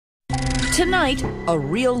Tonight, a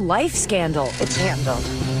real-life scandal. It's handled.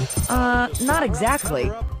 Not exactly.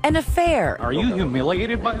 An affair. Are you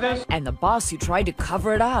humiliated by this? And the boss who tried to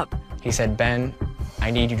cover it up. He said, Ben,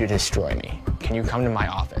 I need you to destroy me. Can you come to my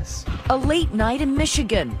office? A late night in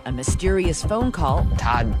Michigan. A mysterious phone call.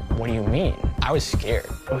 Todd, what do you mean? I was scared.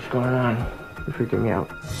 What's going on? You're freaking me out.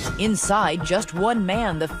 Inside, just one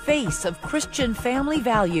man, the face of Christian family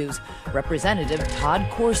values, Representative Todd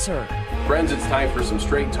Courser. Friends, it's time for some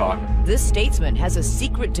straight talk. This statesman has a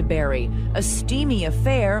secret to bury, a steamy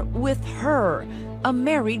affair with her, a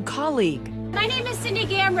married colleague. My name is Cindy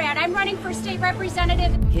Gamrat. I'm running for state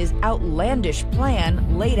representative. His outlandish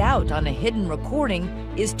plan, laid out on a hidden recording,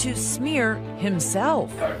 is to smear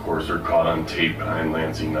himself. Courser caught on tape behind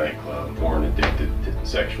Lansing nightclub. Porn addicted to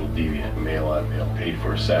sexual deviant, male on male, paid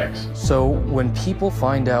for sex. So when people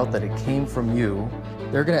find out that it came from you,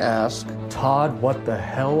 they're gonna ask, Todd, what the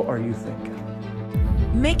hell are you thinking?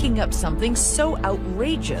 Making up something so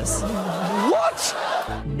outrageous. What?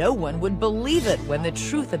 No one would believe it when the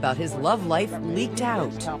truth about his love life leaked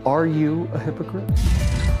out. Are you a hypocrite?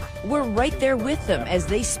 We're right there with them as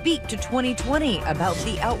they speak to 2020 about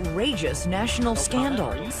the outrageous national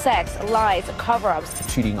scandal. Sex, lies,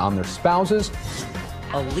 cover-ups. Cheating on their spouses.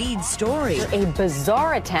 A lead story. A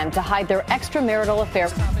bizarre attempt to hide their extramarital affair.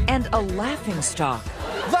 And a laughingstock.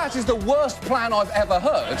 That is the worst plan I've ever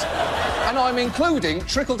heard. And I'm including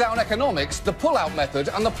trickle-down economics, the pull-out method,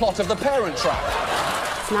 and the plot of The Parent Trap.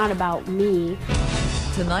 It's not about me.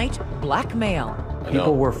 Tonight, blackmail.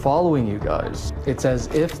 People were following you guys. It's as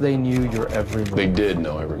if they knew your every move. They did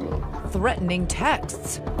know every move. Threatening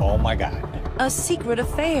texts. Oh my God. A secret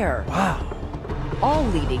affair. Wow. All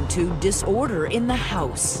leading to disorder in the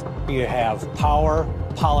house. You have power,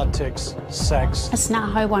 politics, sex. That's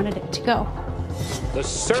not how I wanted it to go. The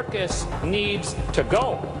circus needs to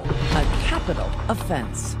go. A capital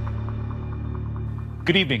offense.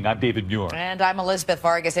 Good evening, I'm David Muir. And I'm Elizabeth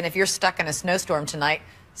Vargas. And if you're stuck in a snowstorm tonight,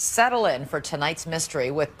 settle in for tonight's mystery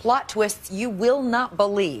with plot twists you will not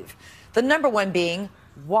believe. The number one being,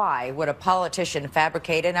 why would a politician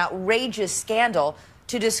fabricate an outrageous scandal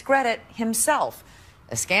to discredit himself?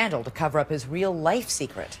 A scandal to cover up his real-life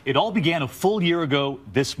secret. It all began a full year ago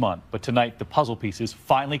this month, but tonight the puzzle pieces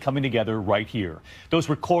finally coming together right here. Those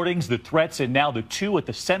recordings, the threats, and now the two at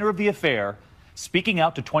the center of the affair speaking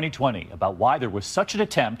out to 2020 about why there was such an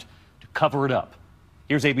attempt to cover it up.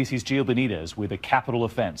 Here's ABC's Gio Benitez with a capital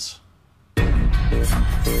offense.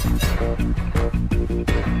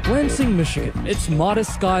 Lansing, Michigan, its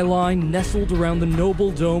modest skyline nestled around the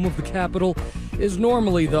noble dome of the Capitol, is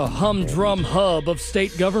normally the humdrum hub of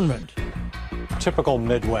state government. Typical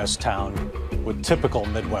Midwest town with typical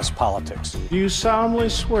Midwest politics. You solemnly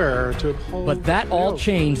swear to uphold... But that all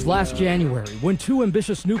changed last January when two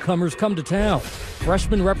ambitious newcomers come to town.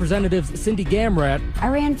 Freshman Representatives Cindy Gamrat. I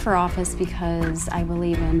ran for office because I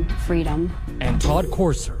believe in freedom. And Todd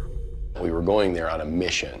Courser. We were going there on a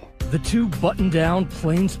mission. The two buttoned-down,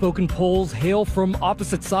 plain-spoken Poles hail from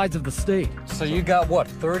opposite sides of the state. So you got, what,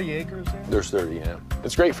 30 acres there? There's 30, yeah.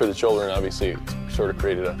 It's great for the children, obviously. It's sort of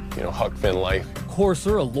created a, Huck Finn life.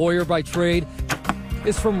 Courser, a lawyer by trade,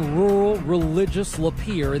 is from rural, religious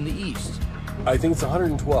Lapeer in the east. I think it's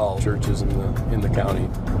 112 churches in the county.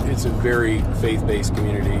 It's a very faith-based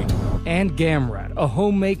community. And Gamrat, a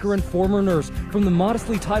homemaker and former nurse from the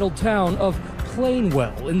modestly titled town of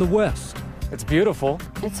Plainwell in the west. It's beautiful.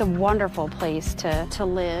 It's a wonderful place to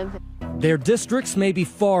live. Their districts may be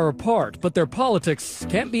far apart, but their politics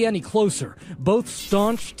can't be any closer. Both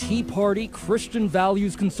staunch Tea Party Christian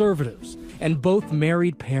values conservatives, and both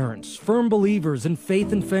married parents, firm believers in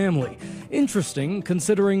faith and family. Interesting,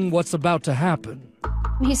 considering what's about to happen.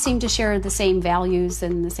 He seemed to share the same values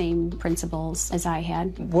and the same principles as I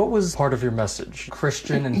had. What was part of your message?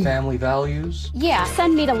 Christian and family values? Yeah,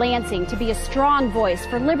 send me to Lansing to be a strong voice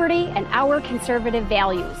for liberty and our conservative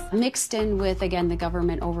values. Mixed in with, again, the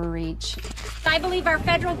government overreach. I believe our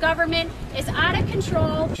federal government is out of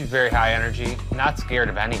control. She's very high energy, not scared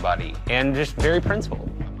of anybody, and just very principled.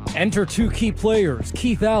 Enter two key players,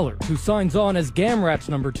 Keith Allard, who signs on as Gamrat's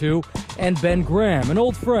number 2, and Ben Graham, an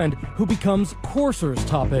old friend who becomes Courser's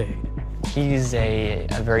top aide. He's a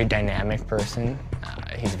very dynamic person.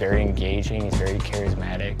 He's very engaging, he's very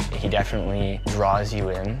charismatic. He definitely draws you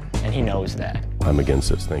in, and he knows that. I'm against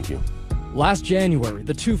this, thank you. Last January,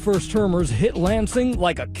 the two first-termers hit Lansing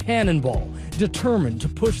like a cannonball, determined to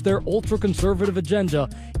push their ultra-conservative agenda,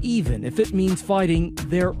 even if it means fighting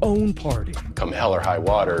their own party. Come hell or high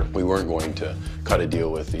water, we weren't going to cut a deal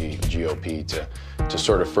with the GOP to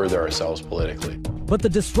sort of further ourselves politically. But the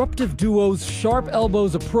disruptive duo's sharp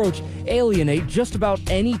elbows approach alienate just about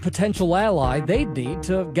any potential ally they'd need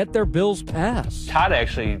to get their bills passed. Todd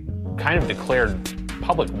actually kind of declared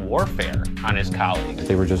public warfare on his colleagues.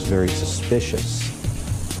 They were just very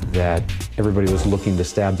suspicious that everybody was looking to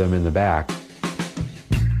stab them in the back.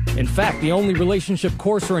 In fact, the only relationship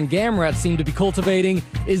Courser and Gamrat seem to be cultivating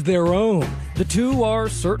is their own. The two are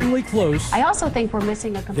certainly close. I also think we're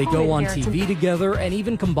missing a component. They go on here TV together and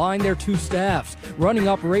even combine their two staffs, running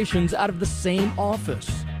operations out of the same office.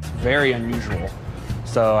 Very unusual.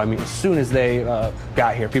 So, I mean, as soon as they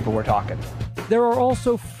got here, people were talking. There are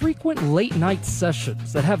also frequent late-night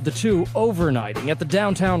sessions that have the two overnighting at the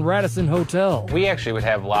downtown Radisson Hotel. We actually would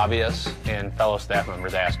have lobbyists and fellow staff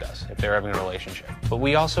members ask us if they're having a relationship. But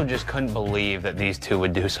we also just couldn't believe that these two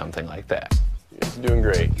would do something like that. It's doing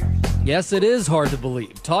great. Yes, it is hard to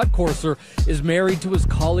believe. Todd Courser is married to his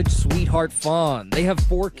college sweetheart, Fawn. They have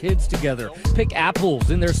 4 kids together, pick apples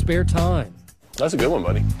in their spare time. That's a good one,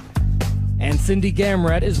 buddy. And Cindy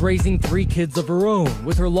Gamrat is raising 3 kids of her own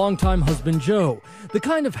with her longtime husband, Joe, the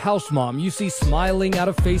kind of house mom you see smiling out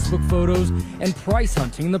of Facebook photos and price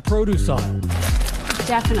hunting the produce aisle.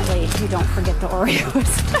 Definitely, you don't forget the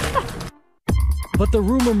Oreos. But the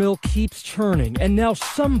rumor mill keeps churning, and now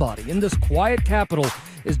somebody in this quiet capital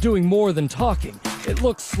is doing more than talking. It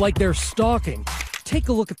looks like they're stalking. Take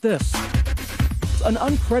a look at this. An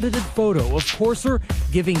uncredited photo of Courser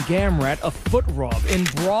giving Gamrat a foot rub in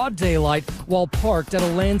broad daylight while parked at a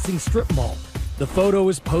Lansing strip mall. The photo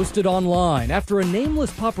is posted online after a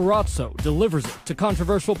nameless paparazzo delivers it to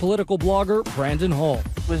controversial political blogger Brandon Hall.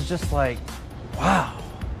 It was just like, wow.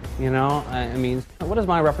 You know, I mean, what is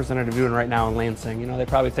my representative doing right now in Lansing? You know, they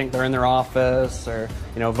probably think they're in their office or,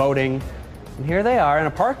 you know, voting. And here they are in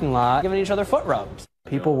a parking lot giving each other foot rubs.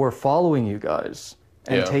 People were following you guys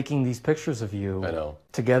and taking these pictures of you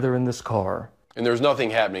together in this car. And there's nothing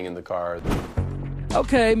happening in the car.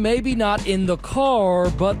 Okay, maybe not in the car,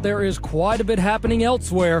 but there is quite a bit happening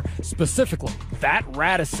elsewhere, specifically that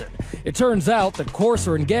Radisson. It turns out that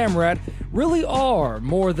Courser and Gamrat really are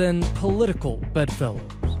more than political bedfellows.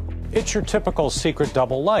 It's your typical secret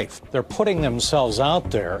double life. They're putting themselves out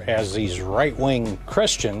there as these right-wing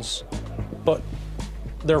Christians, but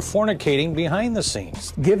they're fornicating behind the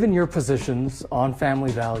scenes. Given your positions on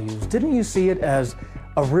family values, didn't you see it as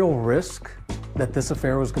a real risk that this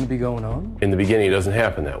affair was going to be going on? In the beginning, it doesn't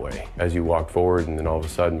happen that way. As you walk forward, and then all of a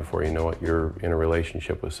sudden, before you know it, you're in a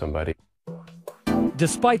relationship with somebody.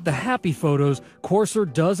 Despite the happy photos, Courser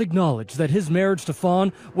does acknowledge that his marriage to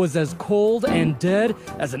Fawn was as cold and dead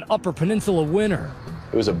as an Upper Peninsula winter.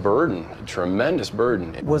 It was a burden, a tremendous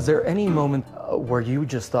burden. Was there any moment where you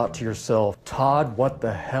just thought to yourself, Todd, what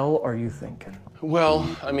the hell are you thinking? Well,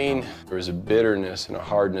 I mean, there was a bitterness and a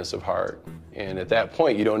hardness of heart. And at that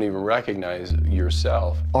point, you don't even recognize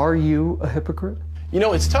yourself. Are you a hypocrite? You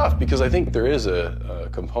know, it's tough because I think there is a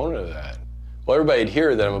component of that. Well, everybody'd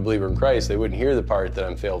hear that I'm a believer in Christ. They wouldn't hear the part that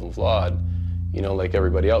I'm failed and flawed, you know, like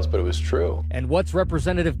everybody else, but it was true. And what's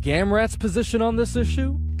Representative Gamrat's position on this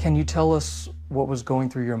issue? Can you tell us what was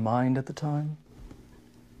going through your mind at the time?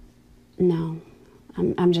 No,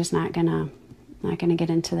 I'm just not gonna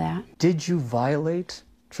get into that. Did you violate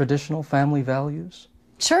traditional family values?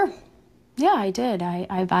 Sure. Yeah, I did.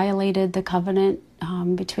 I violated the covenant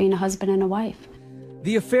between a husband and a wife.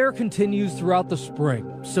 The affair continues throughout the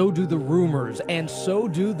spring. So do the rumors, and so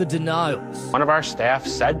do the denials. One of our staff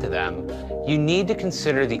said to them, "You need to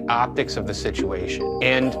consider the optics of the situation."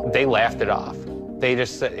 And they laughed it off. They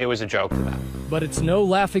just said it was a joke to them. But it's no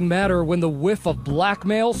laughing matter when the whiff of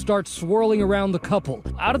blackmail starts swirling around the couple.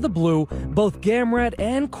 Out of the blue, both Gamrat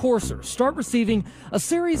and Courser start receiving a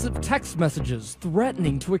series of text messages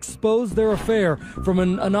threatening to expose their affair from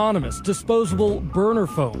an anonymous, disposable burner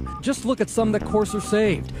phone. Just look at some that Courser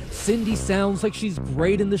saved. Cindy sounds like she's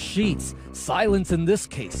great in the sheets. Silence in this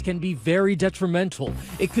case can be very detrimental.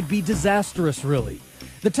 It could be disastrous, really.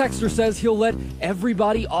 The texter says he'll let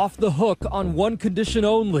everybody off the hook on one condition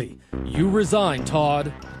only. You resign,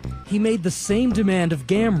 Todd. He made the same demand of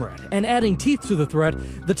Gamrat, and adding teeth to the threat,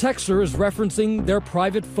 the texter is referencing their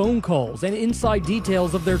private phone calls and inside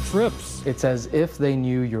details of their trips. It's as if they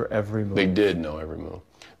knew your every move. They did know every move.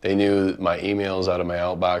 They knew my emails out of my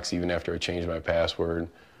outbox even after I changed my password.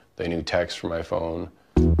 They knew texts from my phone.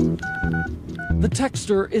 The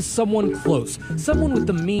texter is someone close, someone with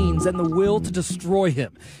the means and the will to destroy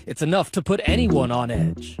him. It's enough to put anyone on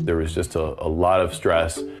edge. There was just a lot of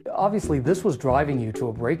stress. Obviously, this was driving you to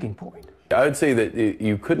a breaking point. I would say that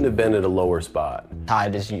you couldn't have been at a lower spot.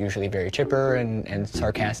 Todd is usually very chipper and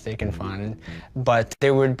sarcastic and fun, but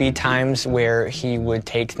there would be times where he would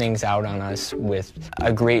take things out on us with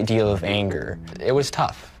a great deal of anger. It was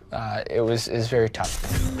tough. It was very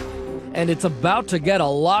tough. And it's about to get a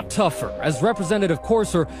lot tougher as Representative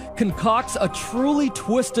Courser concocts a truly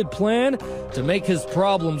twisted plan to make his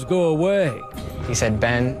problems go away. He said,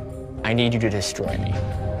 "Ben, I need you to destroy me."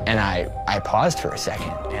 And I paused for a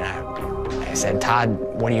second, and I said, "Todd,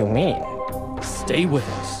 what do you mean?" Stay with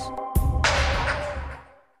us.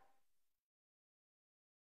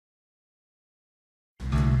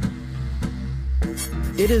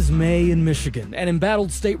 It is May in Michigan, and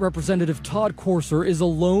embattled State Representative Todd Courser is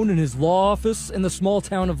alone in his law office in the small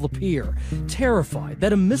town of Lapeer, terrified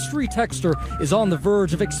that a mystery texter is on the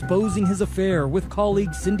verge of exposing his affair with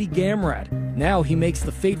colleague Cindy Gamrat. Now he makes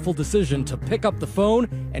the fateful decision to pick up the phone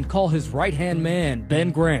and call his right-hand man,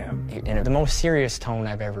 Ben Graham. In the most serious tone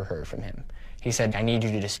I've ever heard from him. He said, "I need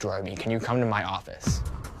you to destroy me. Can you come to my office?"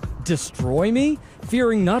 Destroy me?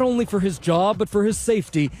 Fearing not only for his job but for his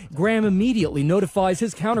safety, Graham immediately notifies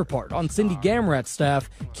his counterpart on Cindy Gamrat's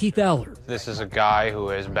staff, Keith Allard. This is a guy who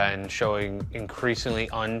has been showing increasingly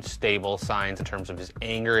unstable signs in terms of his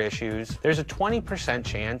anger issues. There's a 20%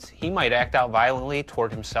 chance he might act out violently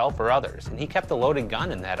toward himself or others, and he kept a loaded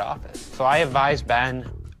gun in that office. So I advised Ben,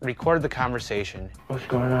 record the conversation. What's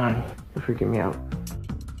going on? You're freaking me out.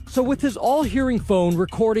 So with his all-hearing phone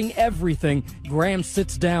recording everything, Graham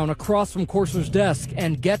sits down across from Courser's desk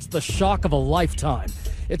and gets the shock of a lifetime.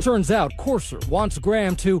 It turns out Courser wants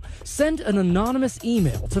Graham to send an anonymous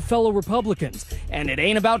email to fellow Republicans, and it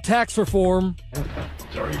ain't about tax reform.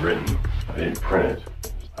 It's already written. I didn't print it.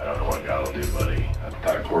 I don't know what God will do, buddy.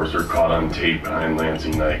 Todd Courser caught on tape behind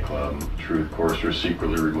Lansing nightclub. Truth, Courser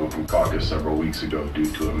secretly removed from caucus several weeks ago due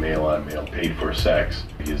to a male-on-male paid-for sex.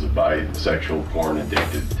 He is a bisexual,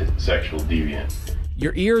 porn-addicted sexual deviant.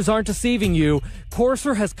 Your ears aren't deceiving you.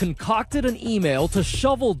 Courser has concocted an email to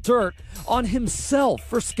shovel dirt on himself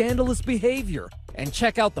for scandalous behavior. And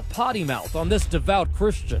check out the potty mouth on this devout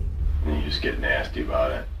Christian. And you just get nasty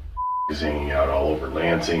about it. He's hanging out all over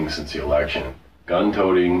Lansing since the election.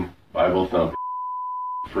 Gun-toting, Bible-thumping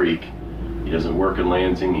freak. He doesn't work in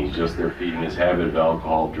Lansing. He's just there feeding his habit of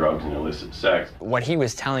alcohol, drugs, and illicit sex. What he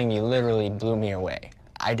was telling me literally blew me away.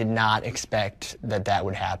 I did not expect that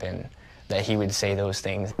would happen, that he would say those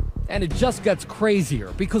things. And it just gets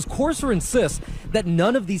crazier because Courser insists that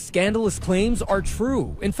none of these scandalous claims are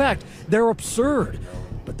true. In fact, they're absurd.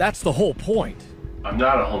 But that's the whole point. I'm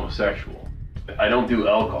not a homosexual. I don't do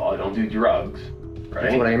alcohol. I don't do drugs. Right?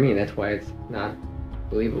 That's what I mean. That's why it's not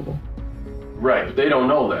believable. Right, but they don't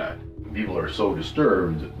know that. People are so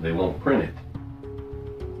disturbed, they won't print it.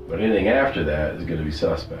 But anything after that is going to be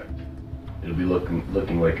suspect. It'll be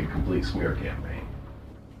looking like a complete smear campaign.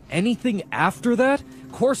 Anything after that?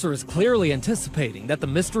 Courser is clearly anticipating that the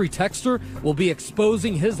mystery texter will be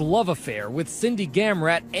exposing his love affair with Cindy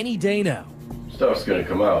Gamrat any day now. Stuff's going to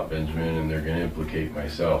come out, Benjamin, and they're going to implicate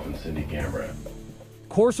myself and Cindy Gamrat.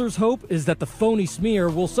 Courser's hope is that the phony smear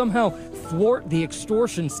will somehow thwart the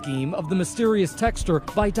extortion scheme of the mysterious texter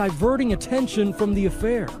by diverting attention from the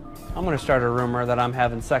affair. I'm going to start a rumor that I'm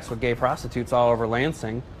having sex with gay prostitutes all over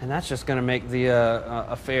Lansing, and that's just going to make the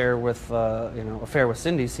affair with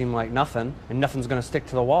Cindy seem like nothing, and nothing's going to stick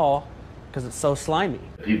to the wall because it's so slimy.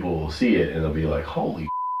 People will see it and they'll be like, "Holy,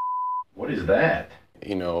 what is that?"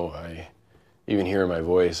 You know, I even hear my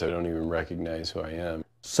voice, I don't even recognize who I am.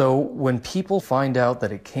 So when people find out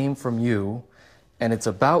that it came from you and it's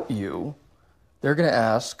about you, they're going to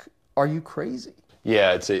ask, are you crazy?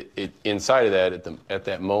 Yeah, inside of that, at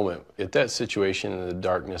that moment, at that situation, in the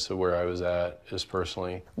darkness of where I was at, just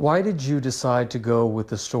personally. Why did you decide to go with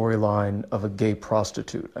the storyline of a gay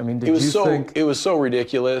prostitute? I mean, did you think... It was so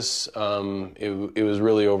ridiculous. It was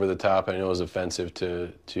really over the top. I know it was offensive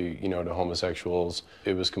to homosexuals.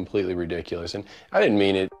 It was completely ridiculous, and I didn't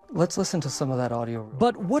mean it. Let's listen to some of that audio.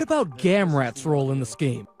 But what about Gamrat's role in the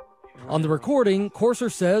scheme? On the recording,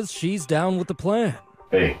 Courser says she's down with the plan.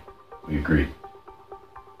 Hey, we agreed.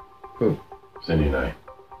 Who? Cindy and I.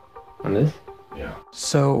 On this? Yeah.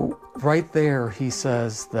 So right there, he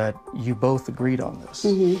says that you both agreed on this.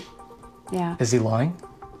 Mm-hmm. Yeah. Is he lying?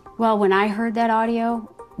 Well, when I heard that audio,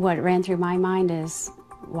 what ran through my mind is,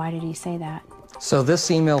 why did he say that? So this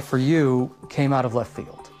email for you came out of left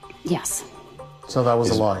field? Yes. So that was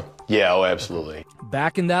a lie? Yeah, oh, absolutely.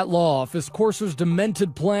 Back in that law office, Courser's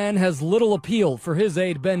demented plan has little appeal for his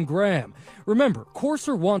aide, Ben Graham. Remember,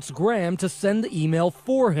 Courser wants Graham to send the email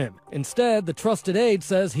for him. Instead, the trusted aide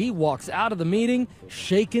says he walks out of the meeting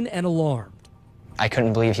shaken and alarmed. I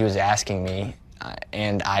couldn't believe he was asking me,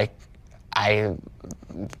 and I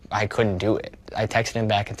I couldn't do it. I texted him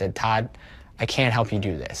back and said, Todd, I can't help you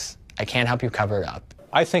do this. I can't help you cover it up.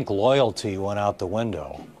 I think loyalty went out the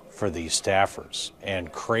window for these staffers,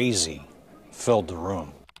 and crazy filled the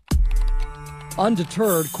room.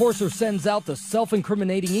 Undeterred, Courser sends out the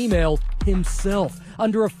self-incriminating email himself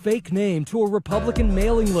under a fake name to a Republican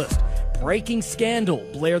mailing list. Breaking scandal,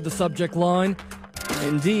 blared the subject line.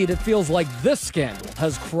 Indeed, it feels like this scandal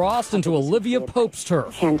has crossed into Olivia Pope's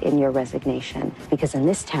turf. Hand in your resignation, because in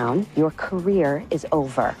this town, your career is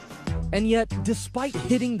over. And yet, despite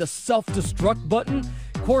hitting the self-destruct button,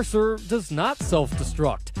 Courser does not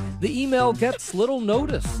self-destruct. The email gets little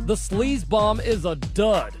notice. The sleaze bomb is a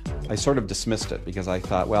dud. I sort of dismissed it because I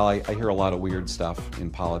thought, well, I hear a lot of weird stuff in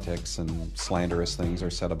politics and slanderous things are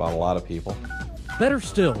said about a lot of people. Better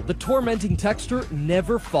still, the tormenting texter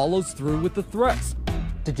never follows through with the threats.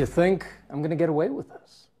 Did you think I'm going to get away with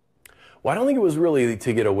this? Well, I don't think it was really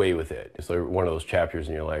to get away with it. It's like one of those chapters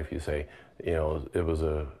in your life you say, you know, it was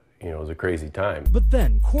a crazy time. But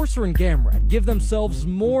then Courser and Gamrat give themselves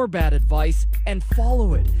more bad advice and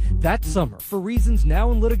follow it. That summer, for reasons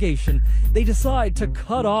now in litigation, they decide to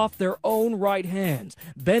cut off their own right hands,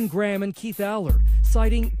 Ben Graham and Keith Allard,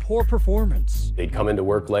 citing poor performance. They'd come into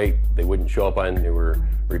work late, they wouldn't show up on, they were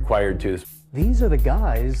required to. These are the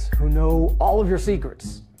guys who know all of your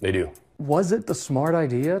secrets. They do. Was it the smart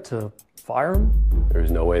idea to fire them?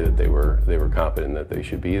 There's no way that they were competent, that they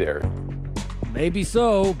should be there. Maybe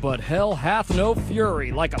so, but hell hath no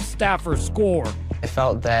fury like a staffer score. I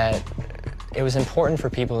felt that it was important for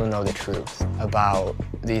people to know the truth about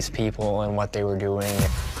these people and what they were doing.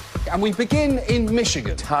 And we begin in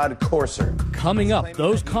Michigan. Todd Courser. Coming up,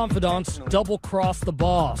 those confidants double-cross the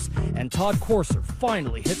boss, and Todd Courser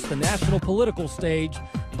finally hits the national political stage,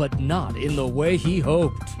 but not in the way he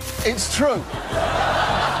hoped. It's true.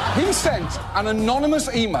 He sent an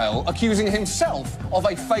anonymous email accusing himself of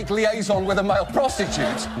a fake liaison with a male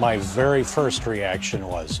prostitute. My very first reaction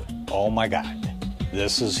was, oh my God,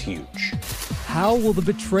 this is huge. How will the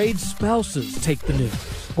betrayed spouses take the news?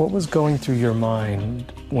 What was going through your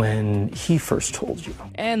mind when he first told you?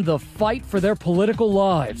 And the fight for their political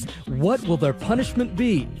lives. What will their punishment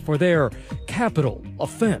be for their capital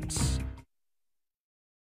offense?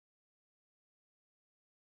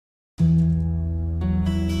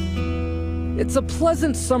 It's a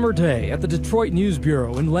pleasant summer day at the Detroit News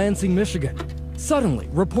Bureau in Lansing, Michigan. Suddenly,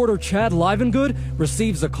 reporter Chad Livengood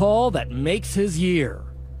receives a call that makes his year.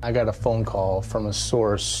 I got a phone call from a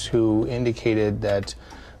source who indicated that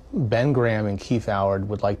Ben Graham and Keith Allard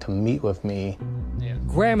would like to meet with me.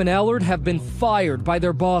 Graham and Allard have been fired by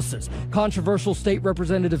their bosses, controversial state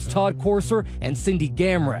representatives Todd Courser and Cindy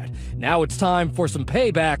Gamrat. Now it's time for some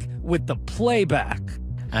payback with the playback.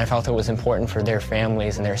 And I felt it was important for their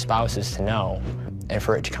families and their spouses to know and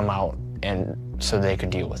for it to come out and so they could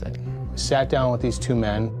deal with it. Sat down with these two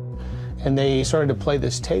men and they started to play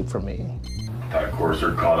this tape for me. Todd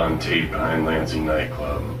Courser caught on tape behind Lansing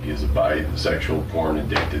nightclub. He is a bisexual,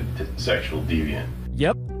 porn-addicted, sexual deviant.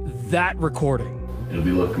 Yep, that recording. It'll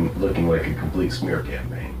be looking like a complete smear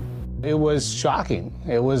campaign. It was shocking.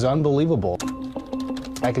 It was unbelievable.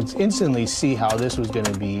 I could instantly see how this was going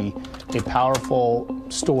to be a powerful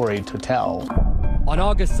story to tell. On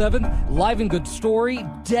August 7th, Livengood's story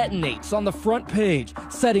detonates on the front page,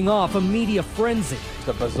 setting off a media frenzy. It's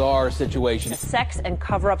a bizarre situation. A sex and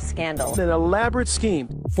cover-up scandal. An elaborate scheme.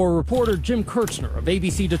 For reporter Jim Kirchner of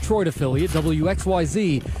ABC Detroit affiliate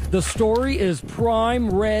WXYZ, the story is prime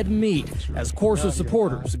red meat as Courser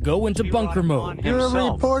supporters go into bunker mode. You're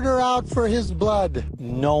a reporter out for his blood.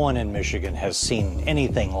 No one in Michigan has seen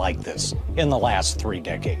anything like this in the last 3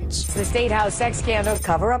 decades. The State House sex scandal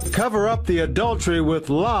cover-up. Cover up the adultery with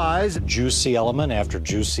lies. Juicy element after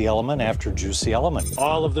juicy element after juicy element.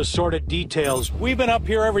 All of the sordid details. We've been up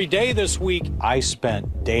here every day this week. I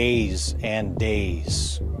spent days and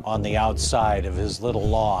days on the outside of his little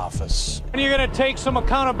law office. And you're going to take some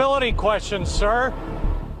accountability questions, sir.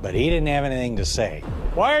 But he didn't have anything to say.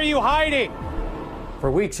 Why are you hiding?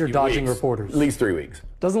 For weeks you're dodging reporters. At least 3 weeks.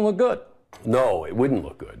 Doesn't look good. No, it wouldn't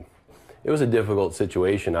look good. It was a difficult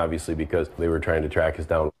situation, obviously, because they were trying to track us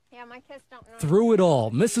down. Through it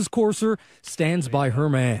all, Mrs. Courser stands by her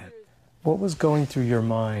man. What was going through your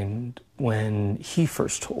mind when he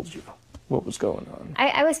first told you what was going on?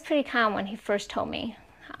 I was pretty calm when he first told me.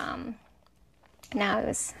 Now it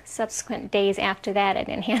was subsequent days after that I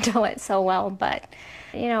didn't handle it so well, but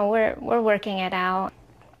you know, we're working it out.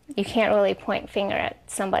 You can't really point finger at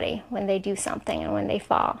somebody when they do something and when they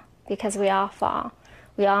fall, because we all fall.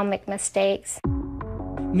 We all make mistakes.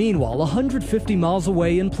 Meanwhile, 150 miles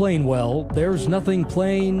away in Plainwell, there's nothing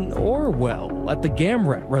plain or well at the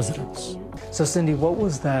Gamrat residence. So Cindy, what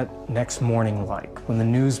was that next morning like when the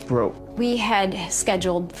news broke? We had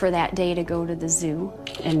scheduled for that day to go to the zoo,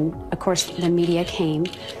 and of course the media came.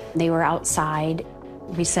 They were outside.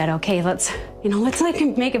 We said, okay, let's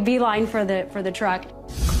like make a beeline for the truck.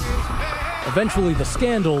 Eventually, the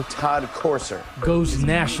scandal, Todd Courser, goes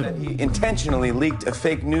national. He intentionally leaked a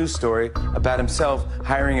fake news story about himself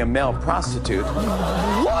hiring a male prostitute.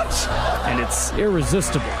 What? And it's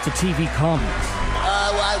irresistible to TV comments.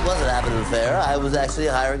 I wasn't having an affair. I was actually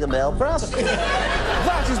hiring a male prostitute.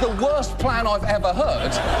 That is the worst plan I've ever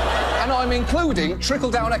heard. And I'm including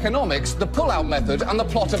trickle-down economics, the pull-out method, and the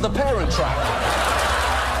plot of The Parent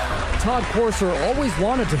Trap. Todd Courser always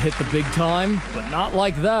wanted to hit the big time, but not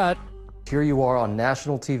like that. Here you are on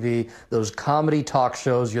national TV, those comedy talk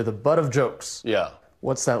shows, you're the butt of jokes. Yeah.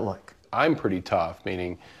 What's that like? I'm pretty tough,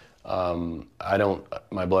 meaning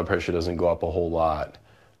my blood pressure doesn't go up a whole lot.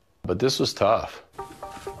 But this was tough.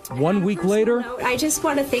 1 week later, I just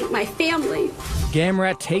want to thank my family.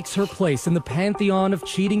 Gamrat takes her place in the pantheon of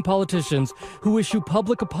cheating politicians who issue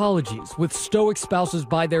public apologies with stoic spouses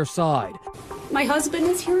by their side. My husband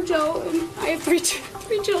is here, Joe, and I have three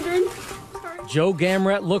children. Joe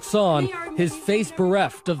Gamrat looks on, his face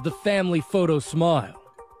bereft of the family photo smile.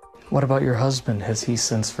 What about your husband? Has he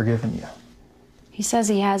since forgiven you? He says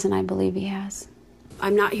he has, and I believe he has.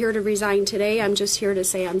 I'm not here to resign today. I'm just here to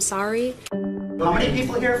say I'm sorry. How many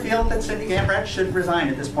people here feel that Cindy Gamrat should resign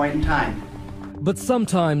at this point in time? But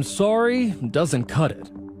sometimes sorry doesn't cut it.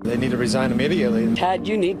 They need to resign immediately. Tad,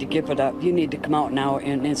 you need to give it up. You need to come out now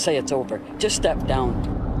and say it's over. Just step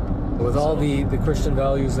down. With all the Christian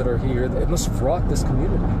values that are here, it must have rocked this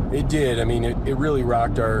community. It did. I mean, it really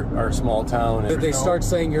rocked our small town. Did they start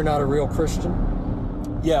saying you're not a real Christian?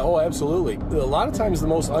 Yeah, oh, absolutely. A lot of times the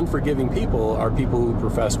most unforgiving people are people who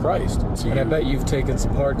profess Christ. So and I bet you've taken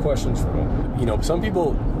some hard questions from them. You know, some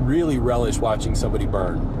people really relish watching somebody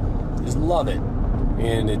burn. Just love it.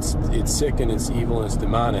 And it's sick and it's evil and it's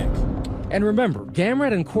demonic. And remember,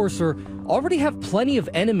 Gamrat and Courser already have plenty of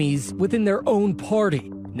enemies within their own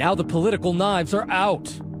party. Now the political knives are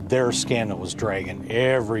out. Their scandal was dragging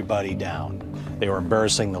everybody down. They were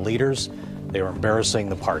embarrassing the leaders. They were embarrassing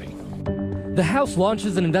the party. The House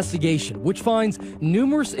launches an investigation which finds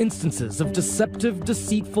numerous instances of deceptive,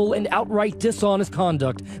 deceitful, and outright dishonest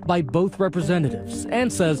conduct by both representatives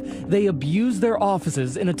and says they abuse their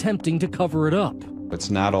offices in attempting to cover it up. It's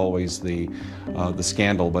not always the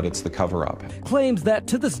scandal, but it's the cover-up. Claims that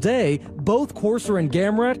to this day, both Courser and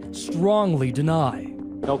Gamrat strongly deny.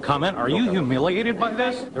 No comment. Are you humiliated by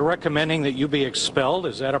this? They're recommending that you be expelled.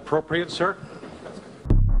 Is that appropriate, sir?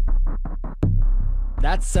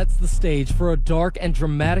 That sets the stage for a dark and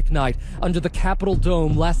dramatic night under the Capitol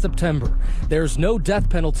Dome last September. There's no death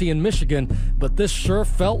penalty in Michigan, but this sure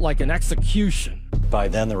felt like an execution. By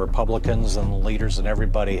then, the Republicans and the leaders and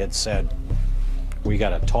everybody had said, we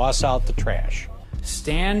got to toss out the trash.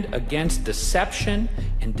 Stand against deception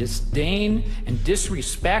and disdain and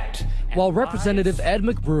disrespect. While Representative Ed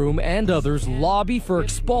McBroom and others lobby for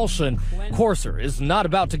expulsion, Courser is not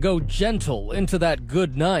about to go gentle into that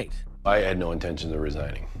good night. I had no intention of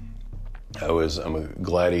resigning. I'm a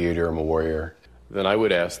gladiator, I'm a warrior. Then I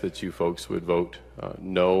would ask that you folks would vote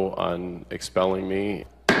no on expelling me.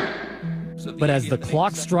 But as the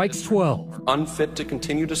clock strikes 12, unfit to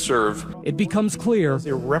continue to serve, it becomes clear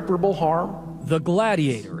irreparable harm. The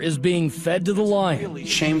gladiator is being fed to the lion.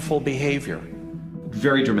 Shameful behavior.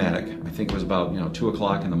 Very dramatic. I think it was about 2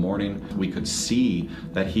 o'clock in the morning. We could see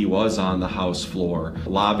that he was on the House floor,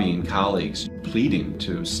 lobbying colleagues, pleading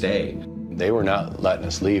to stay. They were not letting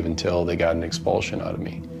us leave until they got an expulsion out of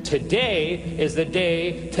me. Today is the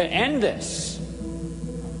day to end this.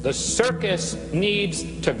 The circus needs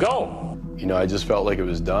to go. You know, I just felt like it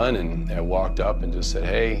was done, and I walked up and just said,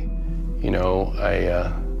 hey,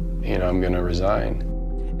 I'm going to resign.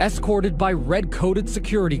 Escorted by red-coated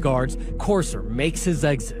security guards, Courser makes his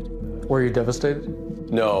exit. Were you devastated?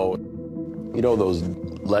 No. You know those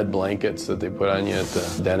lead blankets that they put on you at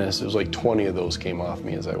the dentist? There was like 20 of those came off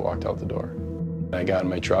me as I walked out the door. I got in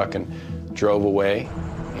my truck and drove away,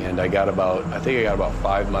 and I got about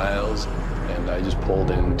 5 miles, and I just pulled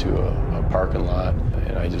into a parking lot,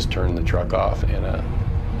 and I just turned the truck off, and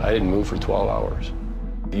I didn't move for 12 hours.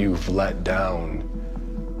 You've let down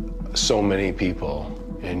so many people,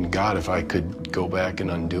 and God, if I could go back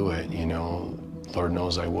and undo it, Lord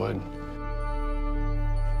knows I would.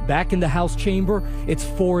 Back in the House chamber, it's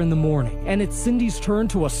 4 in the morning, and it's Cindy's turn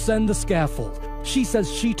to ascend the scaffold. She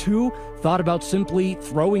says she, too, thought about simply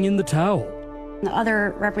throwing in the towel. The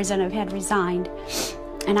other representative had resigned,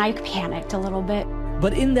 and I panicked a little bit.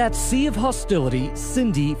 But in that sea of hostility,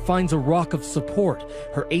 Cindy finds a rock of support,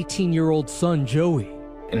 her 18-year-old son, Joey.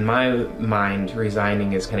 In my mind,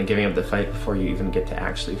 resigning is kind of giving up the fight before you even get to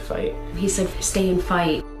actually fight. He said, stay and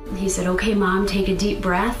fight. He said, okay, Mom, take a deep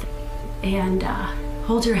breath and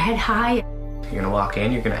hold your head high. You're gonna walk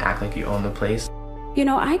in, you're gonna act like you own the place. You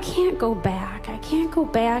know, I can't go back. I can't go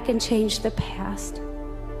back and change the past.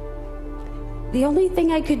 The only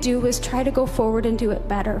thing I could do was try to go forward and do it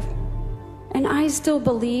better. And I still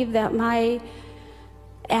believe that my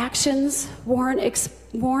actions warrant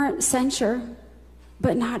censure,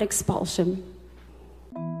 but not expulsion.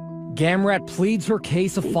 Gamrat pleads her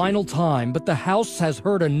case a final time, but the House has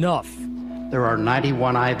heard enough. There are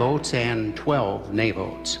 91 aye votes and 12 nay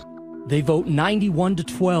votes. They vote 91 to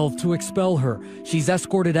 12 to expel her. She's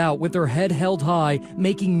escorted out with her head held high,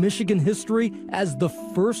 making Michigan history as the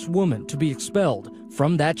first woman to be expelled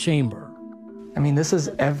from that chamber. I mean, this is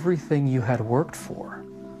everything you had worked for.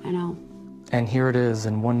 I know. And here it is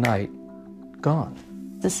in one night, gone.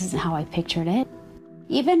 This isn't how I pictured it.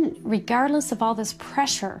 Even regardless of all this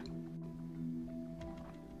pressure.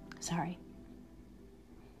 Sorry.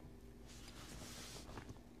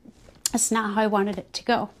 That's not how I wanted it to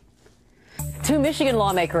go. 2 Michigan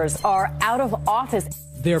lawmakers are out of office.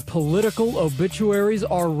 Their political obituaries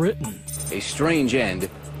are written. A strange end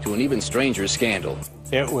to an even stranger scandal.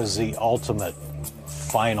 It was the ultimate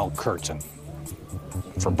final curtain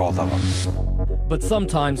for both of them. But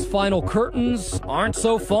sometimes final curtains aren't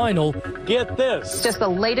so final. Get this. Just the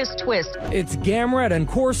latest twist. It's Gamrat and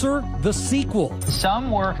Courser, the sequel.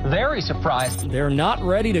 Some were very surprised. They're not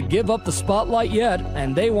ready to give up the spotlight yet,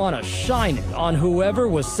 and they want to shine it on whoever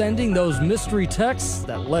was sending those mystery texts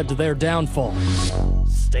that led to their downfall.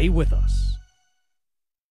 Stay with us.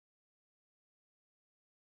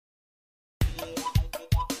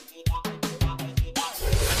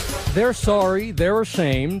 They're sorry, they're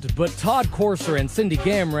ashamed, but Todd Courser and Cindy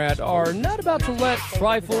Gamrat are not about to let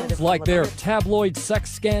trifles like their tabloid sex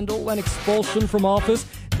scandal and expulsion from office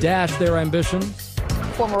dash their ambitions.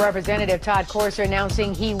 Former Representative Todd Courser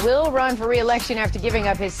announcing he will run for re-election after giving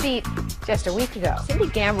up his seat just a week ago. Cindy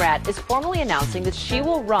Gamrat is formally announcing that she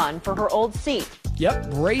will run for her old seat.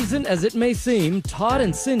 Yep, brazen as it may seem, Todd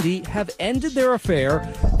and Cindy have ended their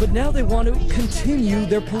affair, but now they want to continue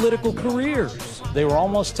their political careers. They were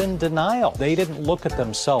almost in denial. They didn't look at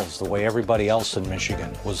themselves the way everybody else in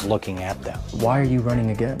Michigan was looking at them. Why are you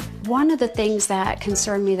running again? One of the things that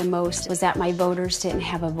concerned me the most was that my voters didn't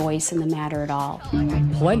have a voice in the matter at all.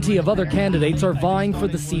 Plenty of other candidates are vying for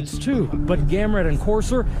the seats too, but Gamrat and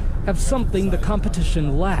Courser have something the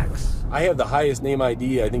competition lacks. I have the highest name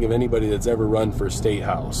ID, I think, of anybody that's ever run for State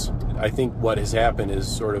House. I think what has happened is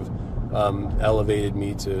sort of elevated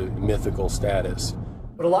me to mythical status.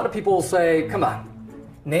 But a lot of people will say, come on,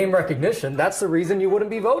 name recognition, that's the reason you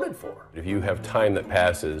wouldn't be voted for. If you have time that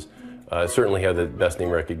passes, certainly have the best name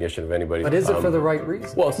recognition of anybody. But is it for the right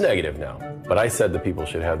reason? Well, it's negative now. But I said that people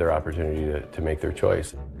should have their opportunity to make their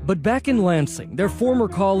choice. But back in Lansing, their former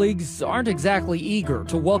colleagues aren't exactly eager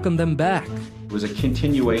to welcome them back. It was a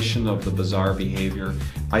continuation of the bizarre behavior.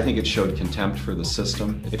 I think it showed contempt for the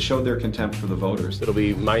system. It showed their contempt for the voters. It'll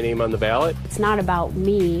be my name on the ballot. It's not about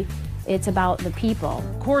me, it's about the people.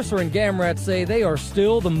 Courser and Gamrat say they are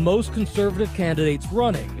still the most conservative candidates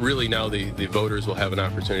running. Really now the voters will have an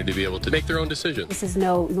opportunity to be able to make their own decisions. This is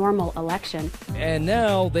no normal election. And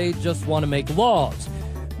now they just want to make laws,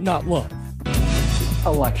 not love.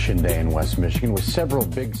 Election day in West Michigan with several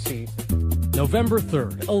big seats. November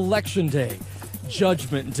 3rd, Election Day,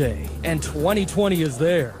 Judgment Day, and 2020 is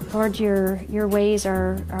there. Lord, your ways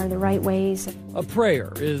are the right ways. A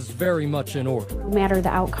prayer is very much in order. No matter the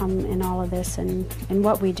outcome in all of this and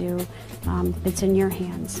what we do, it's in your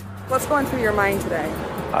hands. What's going through your mind today?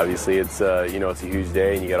 Obviously, it's it's a huge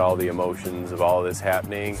day, and you get all the emotions of all this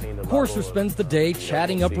happening. Courser spends the day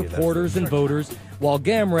chatting up reporters and voters, while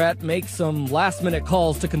Gamrat makes some last-minute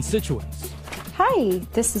calls to constituents. Hi,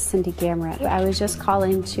 this is Cindy Gamrat. I was just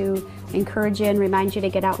calling to encourage you and remind you to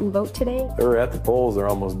get out and vote today. They're at the polls. They're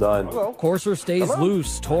almost done. Courser stays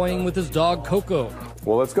loose, toying with his dog Coco.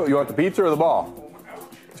 Well, let's go. You want the pizza or the ball?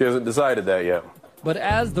 She hasn't decided that yet. But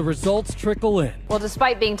as the results trickle in... Well,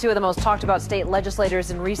 despite being two of the most talked about state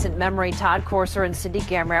legislators in recent memory, Todd Courser and Cindy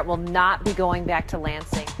Gamrat will not be going back to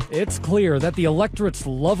Lansing. It's clear that the electorate's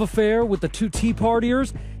love affair with the two Tea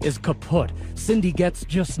Partiers is kaput. Cindy gets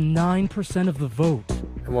just 9% of the vote.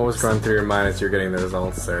 And what was going through your mind as you're getting the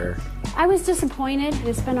results there? I was disappointed.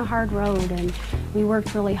 It's been a hard road, and we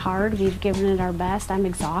worked really hard. We've given it our best. I'm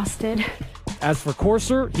exhausted. As for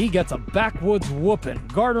Courser, he gets a backwoods whooping,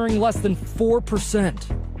 garnering less than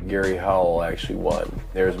 4%. Gary Howell actually won.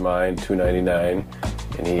 There's mine, $2.99.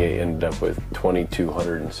 and he ended up with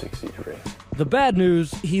 2,263. The bad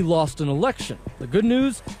news, he lost an election. The good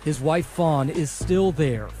news, his wife Fawn is still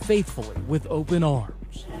there, faithfully, with open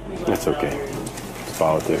arms. That's okay. It's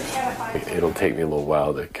politics. It'll take me a little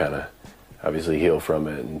while to kind of obviously heal from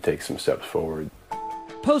it and take some steps forward.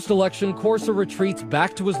 Post-election, Corser retreats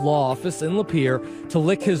back to his law office in Lapeer to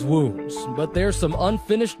lick his wounds. But there's some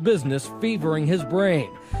unfinished business fevering his brain.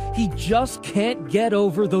 He just can't get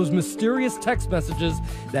over those mysterious text messages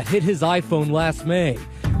that hit his iPhone last May.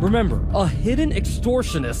 Remember, a hidden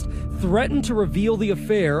extortionist threatened to reveal the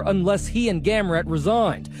affair unless he and Gamrat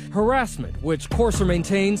resigned. Harassment, which Corser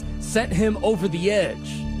maintains, sent him over the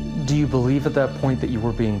edge. Do you believe at that point that you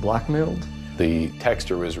were being blackmailed? The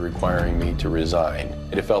texter was requiring me to resign.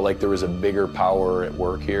 It felt like there was a bigger power at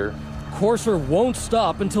work here. Corser won't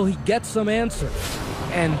stop until he gets some answers.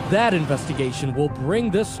 And that investigation will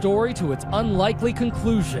bring this story to its unlikely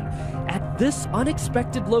conclusion at this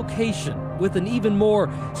unexpected location with an even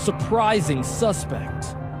more surprising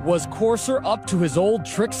suspect. Was Corser up to his old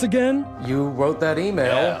tricks again? You wrote that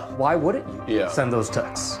email. Yeah. Why wouldn't you Yeah. send those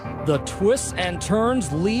texts? The twists and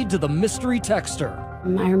turns lead to the mystery texter.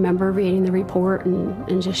 I remember reading the report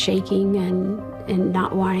and just shaking and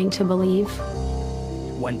not wanting to believe.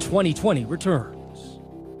 When 2020 returns.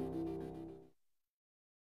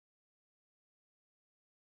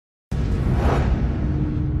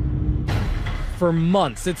 For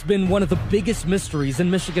months, it's been one of the biggest mysteries in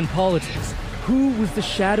Michigan politics. Who was the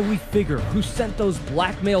shadowy figure who sent those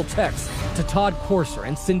blackmail texts to Todd Corser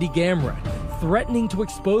and Cindy Gamrat, threatening to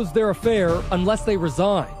expose their affair unless they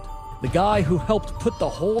resigned? The guy who helped put the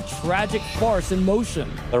whole tragic farce in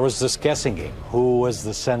motion. There was this guessing game. Who was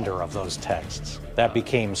the sender of those texts? That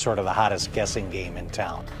became sort of the hottest guessing game in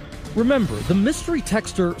town. Remember, the mystery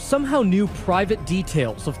texter somehow knew private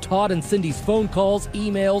details of Todd and Cindy's phone calls,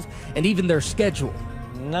 emails, and even their schedule.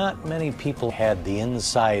 Not many people had the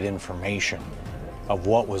inside information of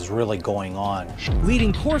what was really going on,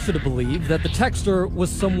 leading Corser to believe that the texter was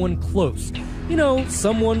someone close. You know,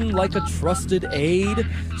 someone like a trusted aide,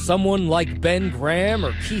 someone like Ben Graham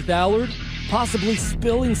or Keith Allard, possibly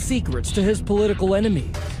spilling secrets to his political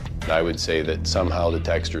enemies. I would say that somehow the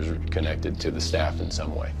texters were connected to the staff in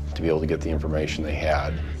some way to be able to get the information they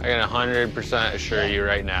had. I can 100% assure you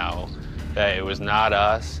right now that it was not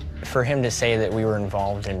us. For him to say that we were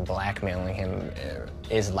involved in blackmailing him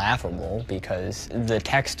is laughable because the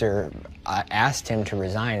texter asked him to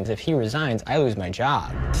resign. If he resigns, I lose my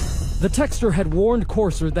job. The texter had warned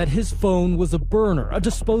Corser that his phone was a burner, a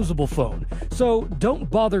disposable phone, so don't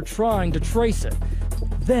bother trying to trace it.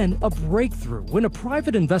 Then a breakthrough when a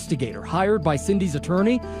private investigator hired by Cindy's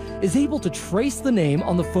attorney is able to trace the name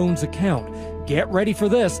on the phone's account. Get ready for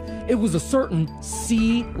this. It was a certain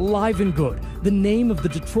C. Livengood, the name of the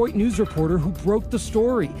Detroit news reporter who broke the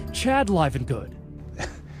story, Chad Livengood.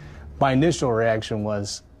 My initial reaction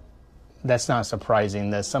was, that's not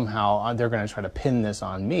surprising that somehow they're going to try to pin this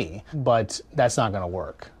on me, but that's not going to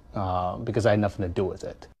work because I had nothing to do with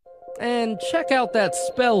it. And check out that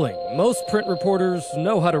spelling. Most print reporters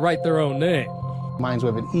know how to write their own name. Mine's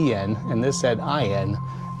with an E-N, and this said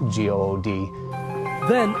I-N-G-O-O-D.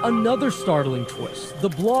 Then another startling twist. The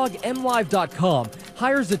blog MLive.com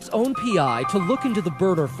hires its own PI to look into the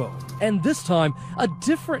burner phone. And this time, a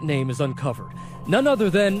different name is uncovered. None other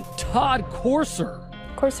than Todd Corser.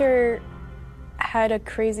 Corser had a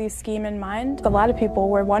crazy scheme in mind. A lot of people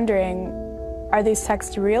were wondering, are these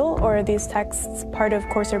texts real or are these texts part of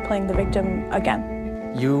Corser playing the victim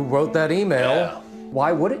again? You wrote that email. Yeah.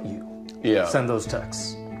 Why wouldn't you send those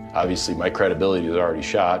texts? Obviously, my credibility was already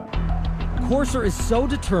shot. Corser is so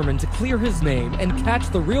determined to clear his name and catch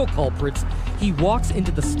the real culprits, he walks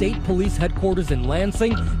into the state police headquarters in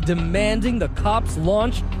Lansing, demanding the cops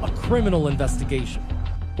launch a criminal investigation.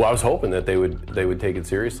 Well, I was hoping that they would take it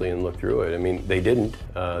seriously and look through it. I mean, they didn't.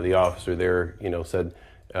 The officer there, said,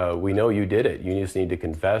 we know you did it. You just need to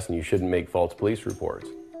confess, and you shouldn't make false police reports.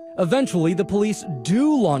 Eventually, the police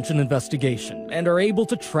do launch an investigation and are able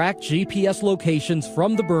to track GPS locations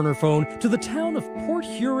from the burner phone to the town of Port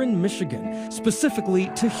Huron, Michigan, specifically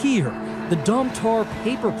to here, the Domtar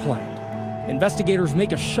paper plant. Investigators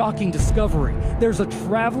make a shocking discovery. There's a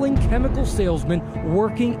traveling chemical salesman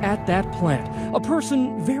working at that plant, a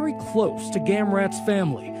person very close to Gamrat's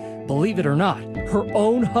family. Believe it or not, her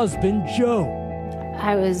own husband, Joe.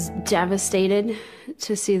 I was devastated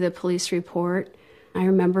to see the police report. I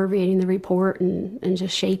remember reading the report and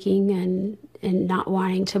just shaking and not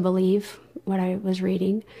wanting to believe what I was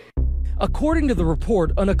reading. According to the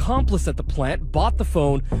report, an accomplice at the plant bought the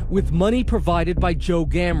phone with money provided by Joe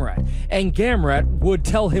Gamrat, and Gamrat would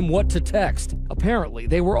tell him what to text. Apparently,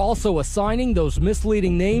 they were also assigning those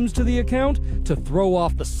misleading names to the account to throw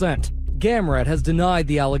off the scent. Gamrat has denied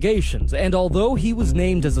the allegations, and although he was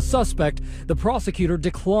named as a suspect, the prosecutor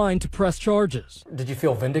declined to press charges. Did you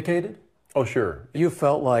feel vindicated? Oh, sure. You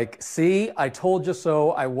felt like, see, I told you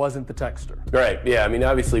so, I wasn't the texter. Right, yeah, I mean,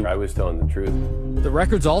 obviously I was telling the truth. The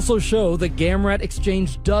records also show that Gamrat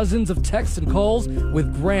exchanged dozens of texts and calls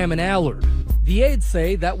with Graham and Allard. The aides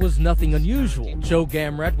say that was nothing unusual. Joe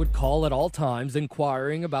Gamrat would call at all times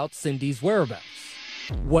inquiring about Cindy's whereabouts.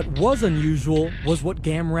 What was unusual was what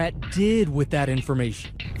Gamrat did with that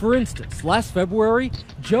information. For instance, last February,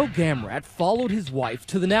 Joe Gamrat followed his wife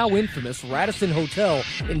to the now infamous Radisson Hotel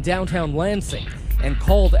in downtown Lansing and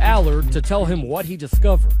called Allard to tell him what he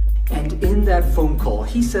discovered. And in that phone call,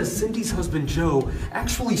 he says Cindy's husband Joe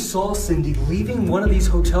actually saw Cindy leaving one of these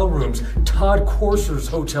hotel rooms, Todd Courser's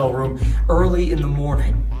hotel room, early in the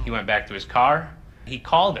morning. He went back to his car. He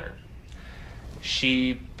called her.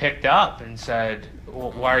 She picked up and said,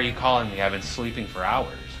 well, why are you calling me? I've been sleeping for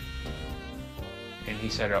hours. And he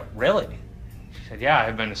said, oh, really? She said, yeah,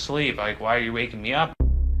 I've been asleep. Like, why are you waking me up?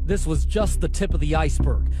 This was just the tip of the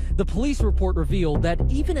iceberg. The police report revealed that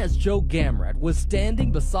even as Joe Gamrat was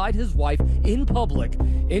standing beside his wife in public,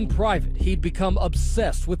 in private, he'd become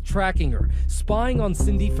obsessed with tracking her, spying on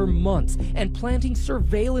Cindy for months, and planting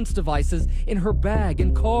surveillance devices in her bag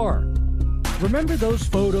and car. Remember those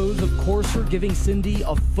photos of Courser giving Cindy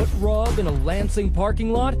a foot rub in a Lansing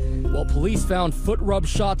parking lot? Well, police found foot rub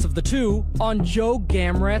shots of the two on Joe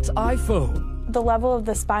Gamrat's iPhone. The level of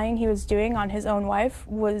the spying he was doing on his own wife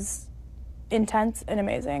was intense and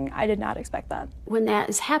amazing. I did not expect that. When that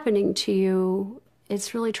is happening to you,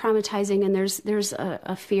 it's really traumatizing, and there's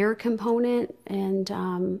a fear component, and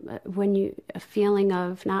a feeling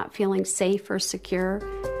of not feeling safe or secure.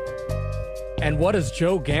 And what does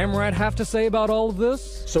Joe Gamrat have to say about all of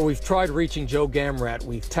this? So we've tried reaching Joe Gamrat.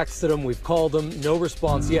 We've texted him, we've called him, no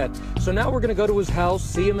response yet. So now we're going to go to his house,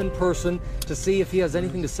 see him in person, to see if he has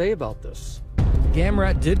anything to say about this.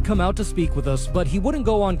 Gamrat did come out to speak with us, but he wouldn't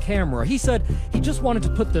go on camera. He said he just wanted to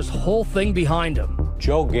put this whole thing behind him.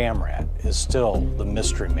 Joe Gamrat is still the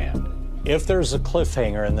mystery man. If there's a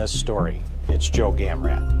cliffhanger in this story, it's Joe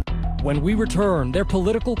Gamrat. When we return, their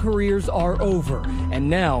political careers are over, and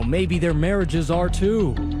now maybe their marriages are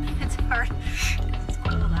too. It's hard. It's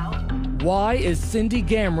cold out. Why is Cindy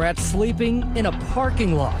Gamrat sleeping in a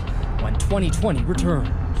parking lot when 2020 returns?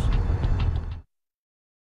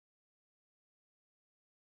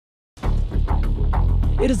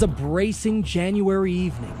 It is a bracing January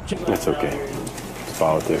evening. That's okay. It's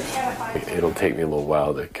politics. It'll take me a little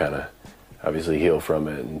while to kind of obviously heal from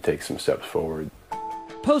it and take some steps forward.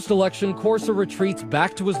 Post-election, Courser retreats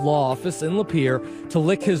back to his law office in Lapeer to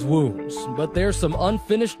lick his wounds, but there's some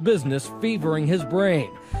unfinished business fevering his brain.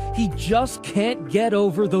 He just can't get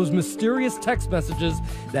over those mysterious text messages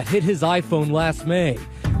that hit his iPhone last May.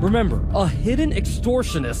 Remember, a hidden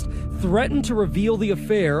extortionist threatened to reveal the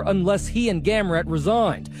affair unless he and Gamrat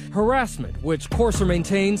resigned. Harassment, which Courser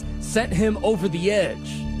maintains, sent him over the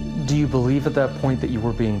edge. Do you believe at that point that you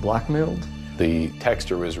were being blackmailed? The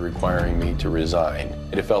texter was requiring me to resign.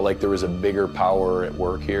 It felt like there was a bigger power at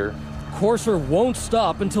work here. Courser won't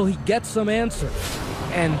stop until he gets some answers.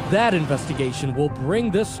 And that investigation will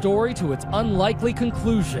bring this story to its unlikely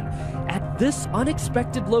conclusion at this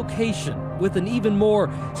unexpected location with an even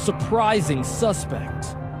more surprising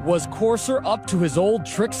suspect. Was Courser up to his old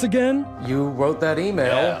tricks again? You wrote that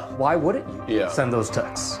email. Yeah. Why wouldn't you Yeah. send those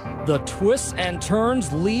texts? The twists and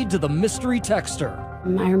turns lead to the mystery texter.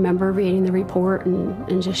 I remember reading the report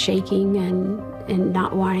and just shaking and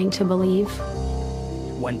not wanting to believe.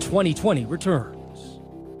 When 2020 returns.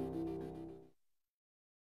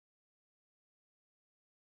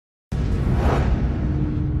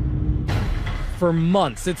 For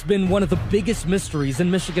months, it's been one of the biggest mysteries in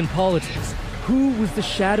Michigan politics. Who was the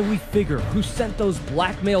shadowy figure who sent those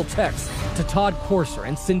blackmail texts to Todd Courser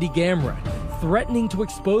and Cindy Gamrat, threatening to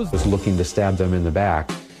expose them? Was looking to stab them in the back.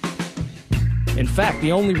 In fact,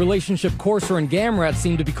 the only relationship Courser and Gamrat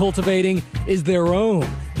seem to be cultivating is their own.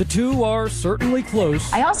 The two are certainly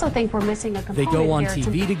close. I also think we're missing a They component go on here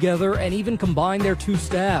TV together and even combine their two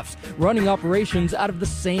staffs, running operations out of the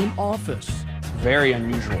same office. Very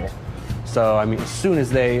unusual. So, I mean, as soon as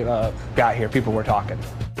they got here, people were talking.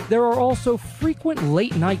 There are also frequent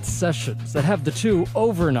late-night sessions that have the two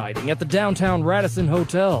overnighting at the downtown Radisson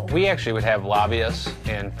Hotel. We actually would have lobbyists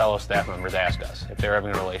and fellow staff members ask us if they're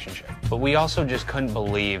having a relationship. But we also just couldn't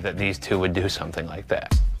believe that these two would do something like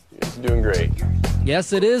that. He's doing great.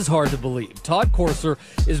 Yes, it is hard to believe. Todd Courser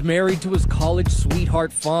is married to his college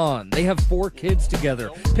sweetheart, Fawn. They have 4 kids together,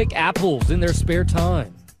 pick apples in their spare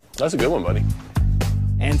time. That's a good one, buddy.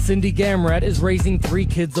 And Cindy Gamrat is raising 3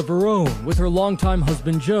 kids of her own with her longtime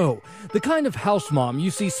husband, Joe, the kind of house mom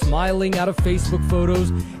you see smiling out of Facebook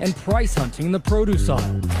photos and price hunting in the produce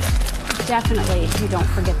aisle. Definitely, you don't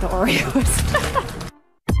forget the Oreos.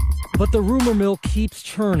 But the rumor mill keeps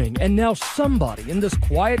churning, and now somebody in this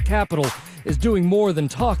quiet capital is doing more than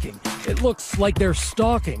talking. It looks like they're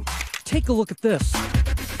stalking. Take a look at this.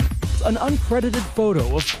 An uncredited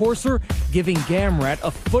photo of Courser giving Gamrat a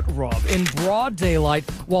foot rub in broad daylight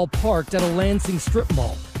while parked at a Lansing strip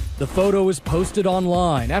mall. The photo is posted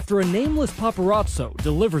online after a nameless paparazzo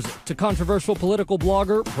delivers it to controversial political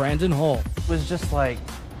blogger Brandon Hall. It was just like,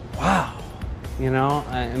 wow. You know,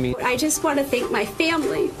 I mean... I just want to thank my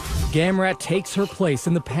family. Gamrat takes her place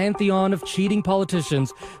in the pantheon of cheating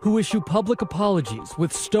politicians who issue public apologies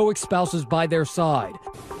with stoic spouses by their side.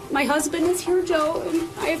 My husband is here, Joe, and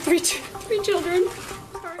I have three children.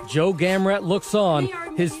 Joe Gamrat looks on,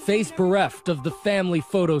 his face bereft of the family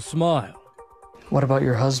photo smile. What about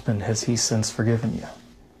your husband? Has he since forgiven you?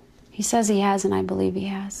 He says he has, and I believe he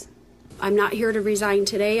has. I'm not here to resign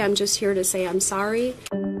today. I'm just here to say I'm sorry.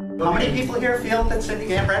 How many people here feel that Cindy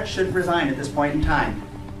Gamrat should resign at this point in time?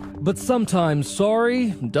 But sometimes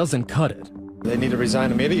sorry doesn't cut it. They need to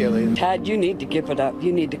resign immediately. Tad, you need to give it up.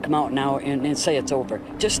 You need to come out now and say it's over.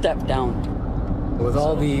 Just step down. With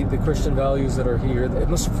all the Christian values that are here, it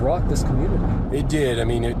must have rocked this community. It did. I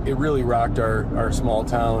mean, it really rocked our small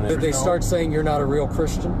town. Did they start saying you're not a real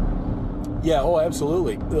Christian? Yeah, oh,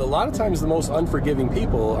 absolutely. A lot of times the most unforgiving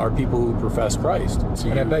people are people who profess Christ. So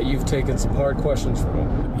and I bet you've taken some hard questions from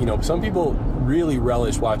them. You know, some people really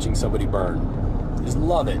relish watching somebody burn. Just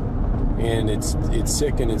love it. And it's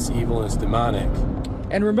sick and it's evil and it's demonic.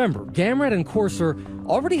 And remember, Gamrat and Courser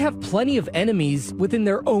already have plenty of enemies within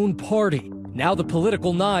their own party. Now the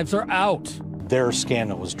political knives are out. Their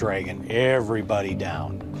scandal was dragging everybody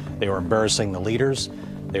down. They were embarrassing the leaders.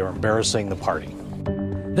 They were embarrassing the party.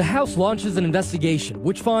 The House launches an investigation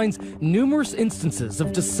which finds numerous instances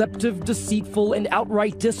of deceptive, deceitful, and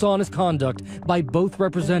outright dishonest conduct by both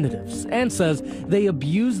representatives and says they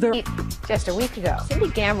abused their... Just a week ago, Cindy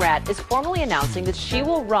Gamrat is formally announcing that she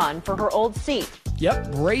will run for her old seat.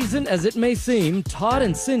 Yep, brazen as it may seem, Todd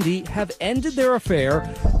and Cindy have ended their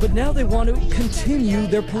affair, but now they want to continue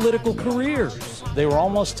their political careers. They were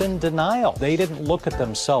almost in denial. They didn't look at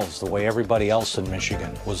themselves the way everybody else in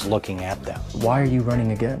Michigan was looking at them. Why are you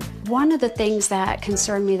running again? One of the things that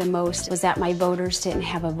concerned me the most was that my voters didn't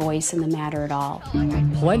have a voice in the matter at all.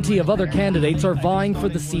 Plenty of other candidates are vying for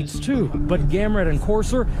the seats too, but Gamrat and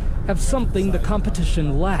Courser have something the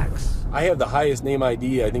competition lacks. I have the highest name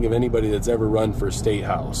ID, I think, of anybody that's ever run for State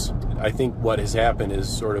House. I think what has happened is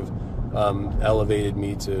sort of elevated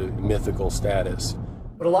me to mythical status.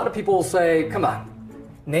 But a lot of people will say, come on,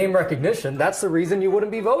 name recognition, that's the reason you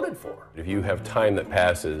wouldn't be voted for. If you have time that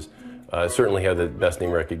passes, certainly have the best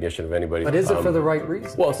name recognition of anybody. But is it for the right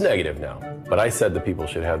reason? Well, it's negative now. But I said that people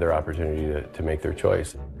should have their opportunity to make their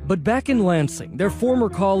choice. But back in Lansing, their former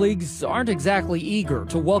colleagues aren't exactly eager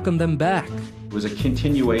to welcome them back. It was a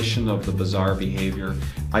continuation of the bizarre behavior.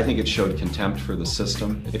 I think it showed contempt for the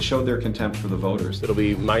system. It showed their contempt for the voters. It'll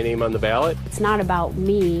be my name on the ballot. It's not about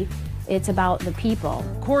me. It's about the people.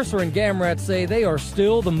 Courser and Gamrat say they are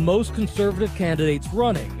still the most conservative candidates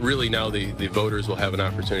running. Really now the voters will have an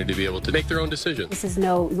opportunity to be able to make their own decisions. This is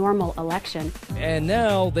no normal election. And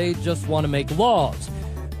now they just want to make laws,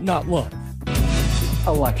 not love.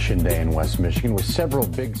 Election day in West Michigan with several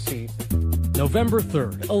big seats. November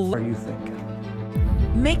 3rd. What are you thinking?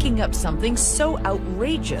 Making up something so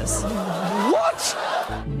outrageous. What?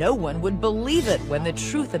 No one would believe it when the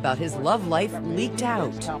truth about his love life leaked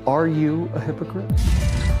out. Are you a hypocrite?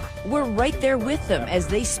 We're right there with them as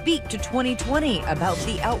they speak to 2020 about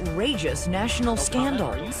the outrageous national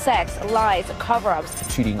scandal. Sex, lies,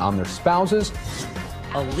 cover-ups. Cheating on their spouses.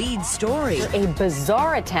 A lead story. A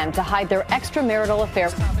bizarre attempt to hide their extramarital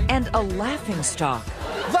affair. And a laughingstock.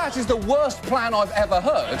 That is the worst plan I've ever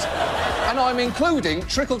heard. And I'm including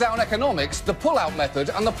trickle-down economics, the pull-out method,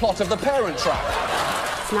 and the plot of The Parent Trap.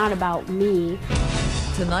 It's not about me.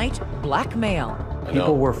 Tonight, blackmail.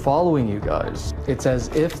 People were following you guys. It's as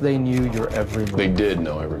if they knew your every move. They did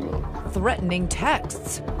know every move. Threatening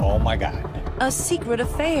texts. Oh my God. A secret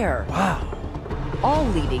affair. Wow. All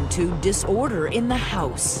leading to disorder in the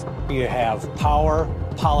house. You have power,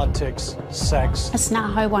 politics, sex. That's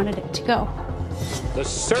not how I wanted it to go. The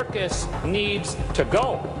circus needs to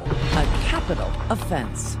go. A capital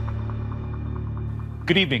offense.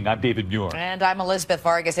 Good evening, I'm David Muir. And I'm Elizabeth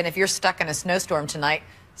Vargas. And if you're stuck in a snowstorm tonight,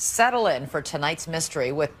 settle in for tonight's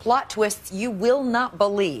mystery with plot twists you will not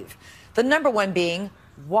believe. The number one being,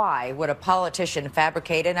 why would a politician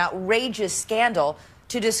fabricate an outrageous scandal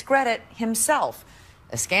to discredit himself?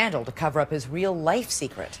 A scandal to cover up his real-life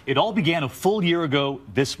secret. It all began a full year ago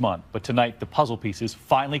this month, but tonight the puzzle pieces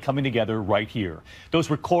finally coming together right here. Those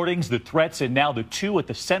recordings, the threats, and now the two at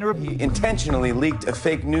the center of... He intentionally leaked a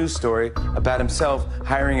fake news story about himself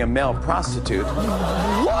hiring a male prostitute.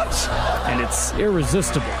 What? And it's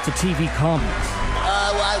irresistible to TV comments.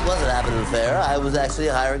 I wasn't having an affair. I was actually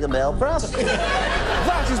hiring a male prostitute.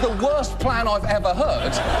 That is the worst plan I've ever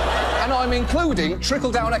heard. And I'm including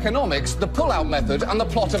trickle-down economics, the pull-out method, and the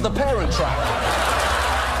plot of The Parent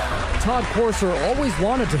Trap. Todd Courser always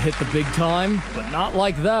wanted to hit the big time, but not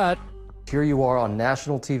like that. Here you are on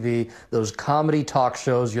national TV, those comedy talk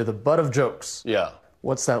shows, you're the butt of jokes. Yeah.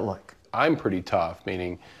 What's that like? I'm pretty tough,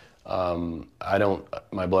 meaning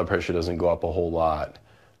my blood pressure doesn't go up a whole lot.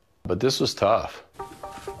 But this was tough.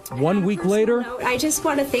 1 week later, I just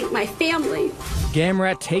want to thank my family.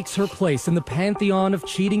 Gamrat takes her place in the pantheon of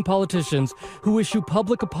cheating politicians who issue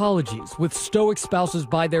public apologies with stoic spouses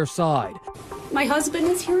by their side. My husband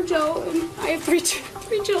is here, Joe, and I have three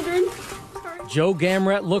children. Joe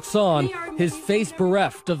Gamrat looks on, his face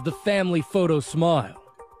bereft of the family photo smile.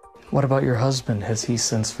 What about your husband? Has he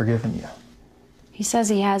since forgiven you? He says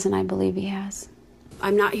he has, and I believe he has.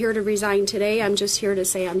 I'm not here to resign today. I'm just here to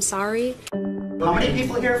say I'm sorry. How many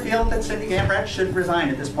people here feel that Cindy Gamrat should resign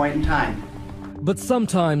at this point in time? But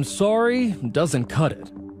sometimes sorry doesn't cut it.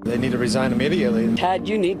 They need to resign immediately. Tad,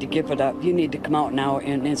 you need to give it up. You need to come out now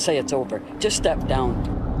and say it's over. Just step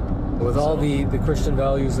down. With all the Christian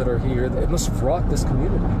values that are here, it must have rocked this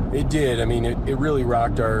community. It did. I mean, it really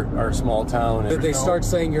rocked our small town. Did they start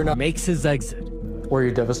saying you're not... Makes his exit. Were you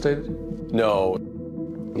devastated? No.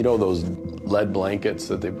 You know those lead blankets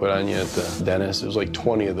that they put on you at the dentist? It was like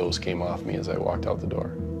 20 of those came off me as I walked out the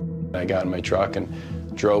door. I got in my truck and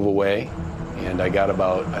drove away, and I think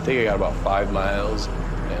I got about 5 miles,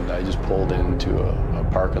 and I just pulled into a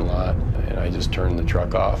parking lot, and I just turned the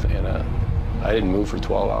truck off, and I didn't move for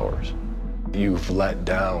 12 hours. You've let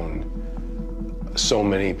down so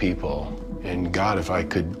many people, and God, if I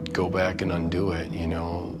could go back and undo it, you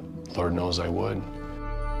know, Lord knows I would.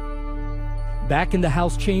 Back in the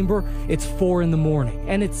House chamber, it's 4 in the morning,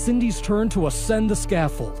 and it's Cindy's turn to ascend the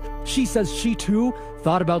scaffold. She says she, too,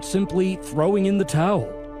 thought about simply throwing in the towel.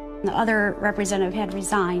 The other representative had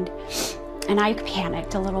resigned, and I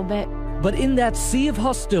panicked a little bit. But in that sea of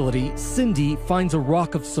hostility, Cindy finds a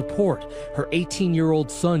rock of support, her 18-year-old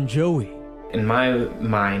son, Joey. In my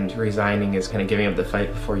mind, resigning is kind of giving up the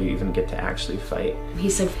fight before you even get to actually fight. He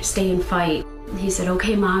said, stay and fight. He said,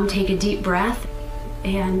 okay, Mom, take a deep breath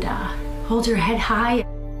and hold your head high.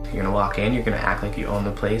 You're gonna walk in, you're gonna act like you own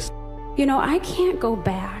the place. You know, I can't go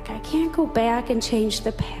back. I can't go back and change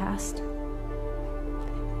the past.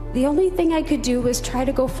 The only thing I could do was try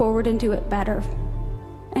to go forward and do it better.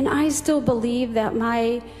 And I still believe that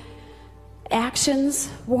my actions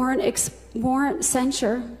warrant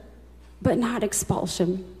censure, but not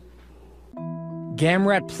expulsion.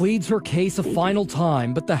 Gamrat pleads her case a final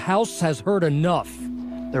time, but the House has heard enough.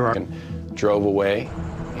 Drove away,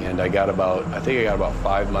 and I think I got about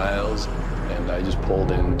 5 miles, and I just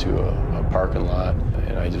pulled into a parking lot,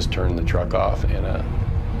 and I just turned the truck off, and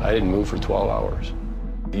I didn't move for 12 hours.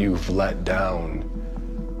 You've let down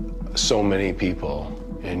so many people,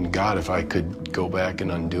 and God, if I could go back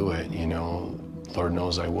and undo it, you know, Lord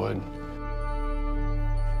knows I would.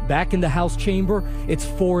 Back in the House chamber, it's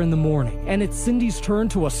 4 in the morning, and it's Cindy's turn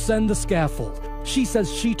to ascend the scaffold. She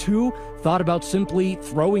says she, too, thought about simply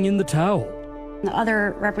throwing in the towel. The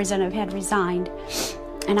other representative had resigned,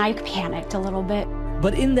 and I panicked a little bit.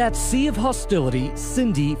 But in that sea of hostility,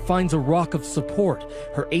 Cindy finds a rock of support,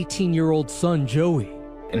 her 18-year-old son, Joey.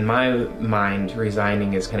 In my mind,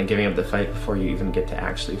 resigning is kind of giving up the fight before you even get to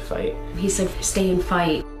actually fight. He said, stay and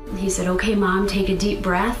fight. He said, okay, Mom, take a deep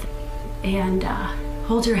breath and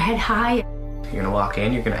hold your head high. You're gonna walk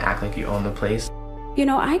in, you're gonna act like you own the place. You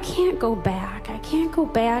know, I can't go back. I can't go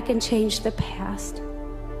back and change the past.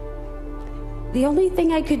 The only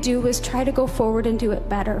thing I could do was try to go forward and do it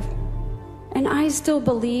better. And I still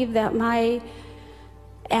believe that my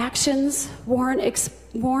actions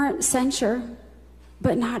warrant censure,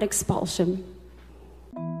 but not expulsion.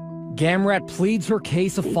 Gamrat pleads her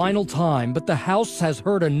case a final time, but the House has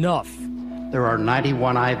heard enough. There are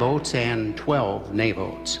 91 aye votes and 12 nay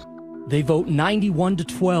votes. They vote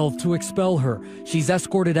 91-12 to expel her. She's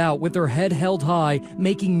escorted out with her head held high,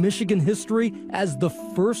 making Michigan history as the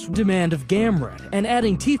first demand of Gamrat. And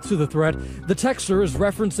adding teeth to the threat, the texter is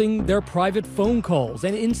referencing their private phone calls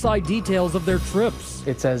and inside details of their trips.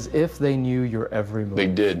 It's as if they knew your every move. They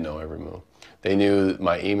did know every move. They knew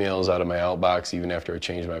my emails out of my outbox even after I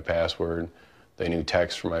changed my password. They knew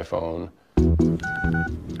texts from my phone.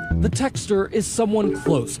 The texter is someone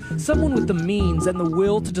close, someone with the means and the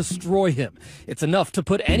will to destroy him. It's enough to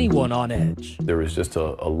put anyone on edge. There was just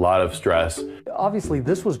a lot of stress. Obviously,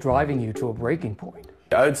 this was driving you to a breaking point.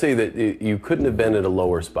 I would say that you couldn't have been at a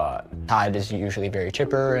lower spot. Todd is usually very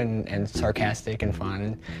chipper and sarcastic and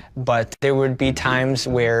fun, but there would be times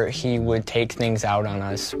where he would take things out on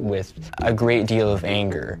us with a great deal of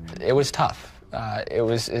anger. It was tough. It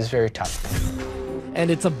was very tough. And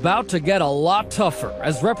it's about to get a lot tougher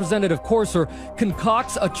as Representative Courser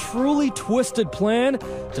concocts a truly twisted plan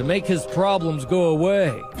to make his problems go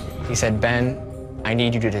away. He said, "Ben, I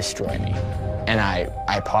need you to destroy me." And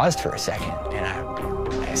I paused for a second, and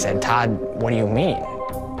I said, "Todd, what do you mean?"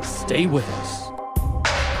 Stay with us.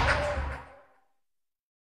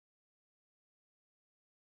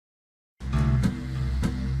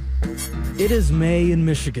 It is May in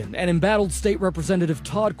Michigan, and embattled State Representative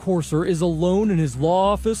Todd Courser is alone in his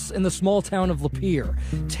law office in the small town of Lapeer,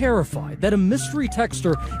 terrified that a mystery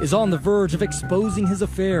texter is on the verge of exposing his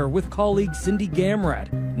affair with colleague Cindy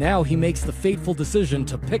Gamrat. Now he makes the fateful decision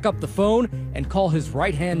to pick up the phone and call his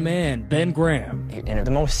right-hand man, Ben Graham. And the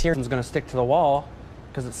most serious is going to stick to the wall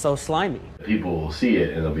because it's so slimy. People will see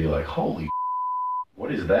it and they'll be like, holy,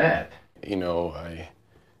 what is that? You know, I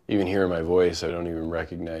even hear my voice, I don't even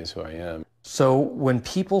recognize who I am. So when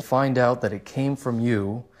people find out that it came from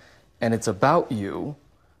you and it's about you,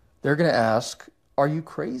 they're going to ask, are you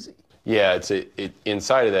crazy? Yeah,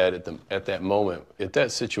 inside of that, at that moment, at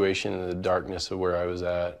that situation, in the darkness of where I was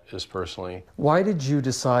at, just personally. Why did you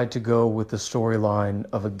decide to go with the storyline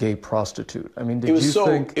of a gay prostitute? I mean, did you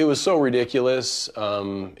think it was so ridiculous?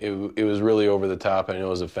 It was really over the top. I know it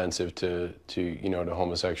was offensive to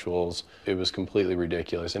homosexuals. It was completely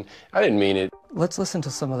ridiculous, and I didn't mean it. Let's listen to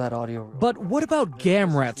some of that audio. But what about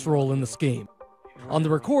Gamrat's role in the scheme? On the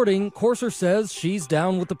recording, Courser says she's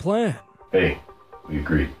down with the plan. Hey, we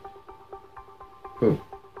agreed. Who?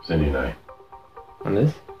 Cindy and I. On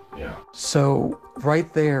this? Yeah. So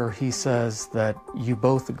right there, he says that you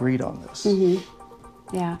both agreed on this.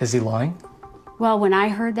 Mm-hmm. Yeah. Is he lying? Well, when I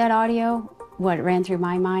heard that audio, what ran through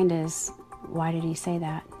my mind is, why did he say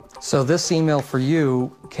that? So this email for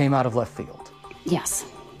you came out of left field? Yes.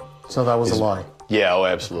 So that was a lie? Yeah, oh,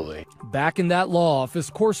 absolutely. Back in that law office,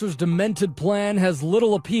 Courser's demented plan has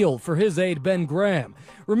little appeal for his aide, Ben Graham.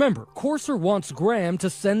 Remember, Courser wants Graham to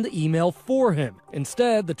send the email for him.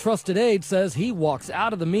 Instead, the trusted aide says he walks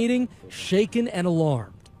out of the meeting shaken and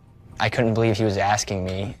alarmed. I couldn't believe he was asking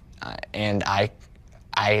me, and I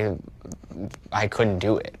couldn't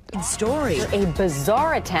do it. Story. A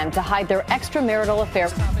bizarre attempt to hide their extramarital affair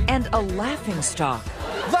and a laughingstock.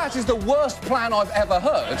 That is the worst plan I've ever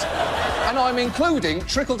heard. And I'm including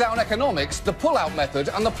trickle-down economics, the pull-out method,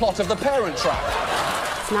 and the plot of The Parent Trap.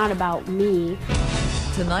 It's not about me.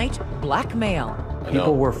 Tonight, blackmail.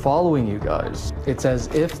 People were following you guys. It's as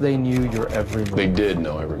if they knew your every move. They did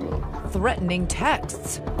know every move. Threatening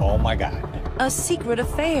texts. Oh my God. A secret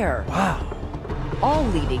affair. Wow. All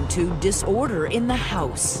leading to disorder in the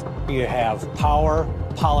house. You have power,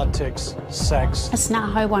 politics, sex. That's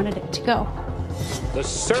not how I wanted it to go. The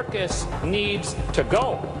circus needs to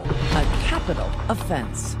go. A capital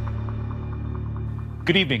offense.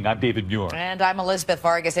 Good evening, I'm David Muir. And I'm Elizabeth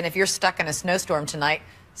Vargas. And if you're stuck in a snowstorm tonight,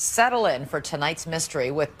 settle in for tonight's mystery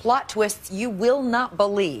with plot twists you will not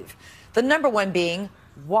believe. The number one being,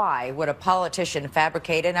 why would a politician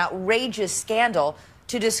fabricate an outrageous scandal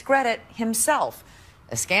to discredit himself?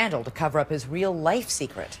 A scandal to cover up his real life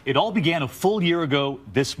secret. It all began a full year ago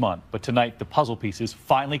this month, but tonight the puzzle pieces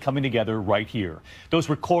finally coming together right here. Those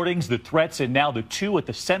recordings, the threats, and now the two at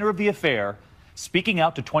the center of the affair speaking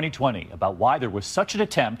out to 2020 about why there was such an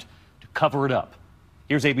attempt to cover it up.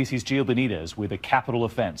 Here's ABC's Gio Benitez with a capital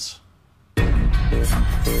offense.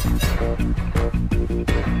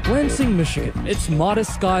 Lansing, Michigan, its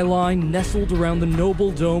modest skyline nestled around the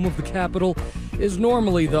noble dome of the Capitol, is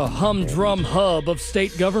normally the humdrum hub of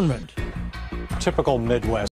state government. Typical Midwest